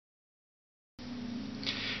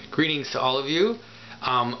Greetings to all of you.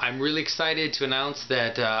 I'm really excited to announce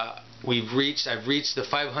that I've reached the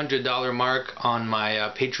 $500 mark on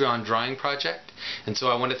my Patreon drawing project, and so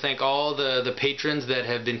I want to thank all the patrons that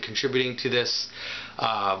have been contributing to this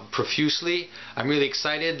profusely. I'm really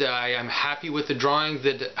excited. I'm happy with the drawings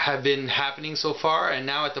that have been happening so far, and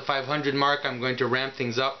now at the 500 mark I'm going to ramp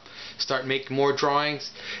things up, start making more drawings,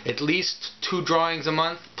 at least 2 drawings a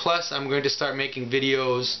month, plus I'm going to start making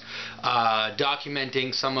videos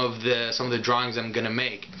documenting some of the drawings I'm going to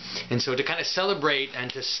make. And so to kind of celebrate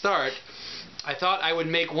and to start, I thought I would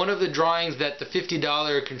make one of the drawings that the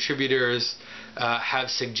 $50 contributors have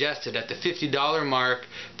suggested. At the $50 mark,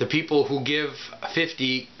 the people who give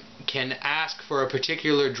 $50 can ask for a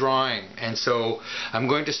particular drawing, and so I'm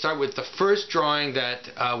going to start with the first drawing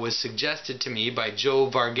that was suggested to me by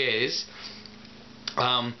Pageau.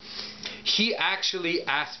 He actually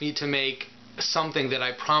asked me to make something that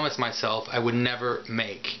I promised myself I would never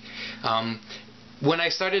make. When I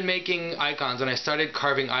started making icons, when I started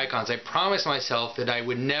carving icons, I promised myself that I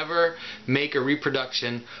would never make a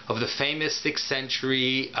reproduction of the famous 6th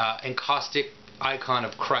century encaustic icon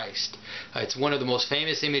of Christ. It's one of the most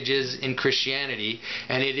famous images in Christianity,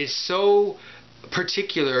 and it is so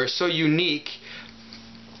particular, so unique,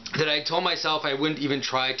 that I told myself I wouldn't even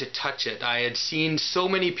try to touch it. I had seen so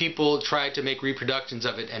many people try to make reproductions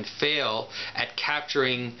of it and fail at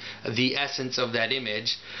capturing the essence of that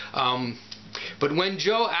image. But when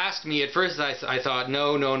Joe asked me, at first I thought,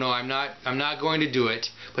 no, I'm not going to do it.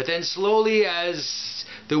 But then slowly, as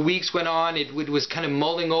the weeks went on, it was kind of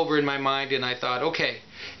mulling over in my mind, and I thought, okay,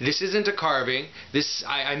 this isn't a carving.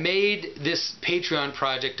 I made this Patreon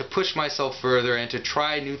project to push myself further and to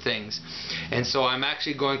try new things. And so I'm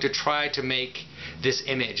actually going to try to make this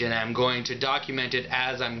image, and I'm going to document it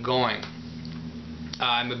as I'm going.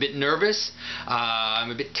 I'm a bit nervous.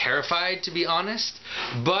 I'm a bit terrified, to be honest.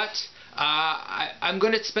 But I'm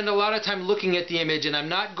going to spend a lot of time looking at the image, and I'm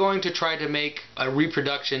not going to try to make a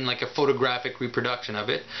reproduction, like a photographic reproduction of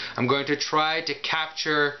it. I'm going to try to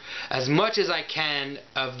capture as much as I can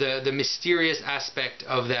of the mysterious aspect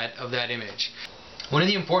of that image. One of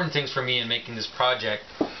the important things for me in making this project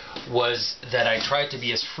was that I tried to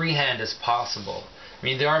be as freehand as possible. I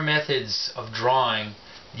mean, there are methods of drawing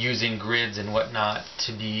using grids and whatnot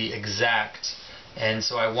to be exact, and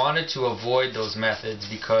so I wanted to avoid those methods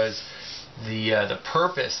because the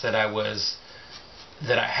purpose that I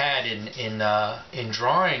had in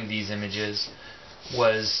drawing these images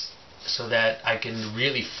was so that I can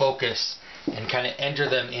really focus and kind of enter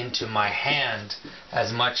them into my hand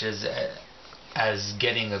as much as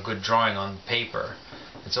getting a good drawing on paper.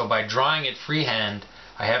 And so by drawing it freehand,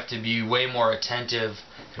 I have to be way more attentive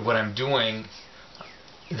to what I'm doing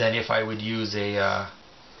than if I would use a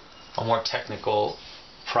more technical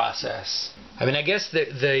process. I mean, I guess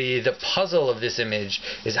the puzzle of this image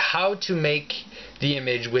is how to make the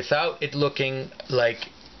image without it looking like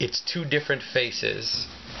it's 2 different faces,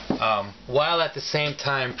 while at the same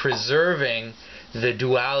time preserving the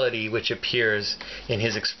duality which appears in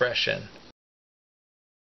his expression.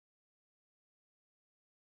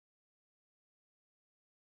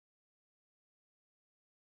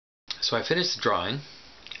 So I finished the drawing.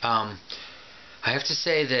 I have to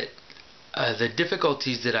say that the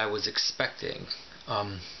difficulties that I was expecting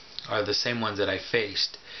are the same ones that I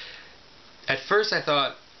faced. At first I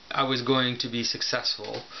thought I was going to be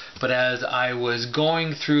successful, but as I was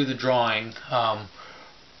going through the drawing,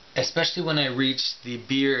 especially when I reached the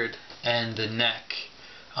beard and the neck,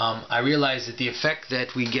 I realized that the effect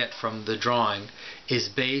that we get from the drawing is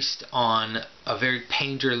based on a very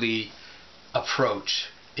painterly approach.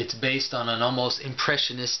 It's based on an almost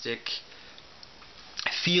impressionistic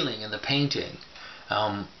feeling in the painting,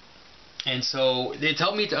 and so it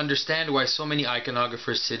helped me to understand why so many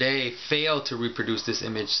iconographers today fail to reproduce this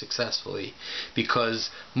image successfully, because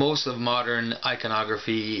most of modern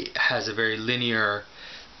iconography has a very linear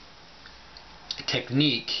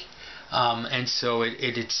technique, and so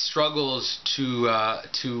it struggles to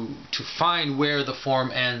find where the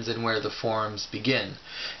form ends and where the forms begin.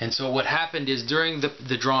 And so what happened is, during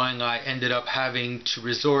the drawing, I ended up having to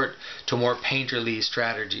resort to more painterly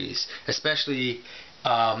strategies, especially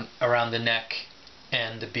around the neck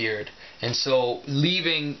and the beard. And so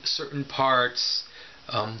leaving certain parts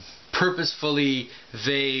purposefully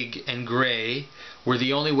vague and gray were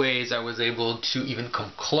the only ways I was able to even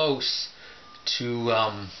come close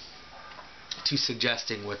to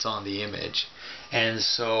suggesting what's on the image. And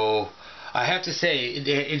so I have to say,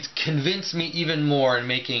 it convinced me even more in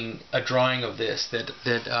making a drawing of this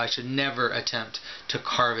that I should never attempt to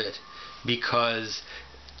carve it, because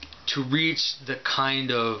to reach the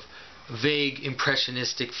kind of vague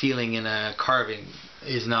impressionistic feeling in a carving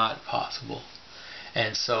is not possible.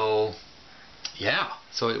 And so yeah,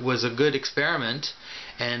 so it was a good experiment,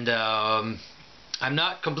 and I'm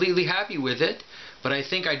not completely happy with it, but I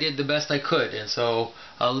think I did the best I could, and so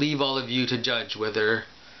I'll leave all of you to judge whether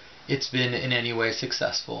it's been in any way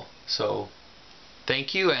successful. So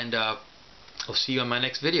thank you, and I'll see you on my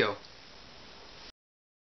next video.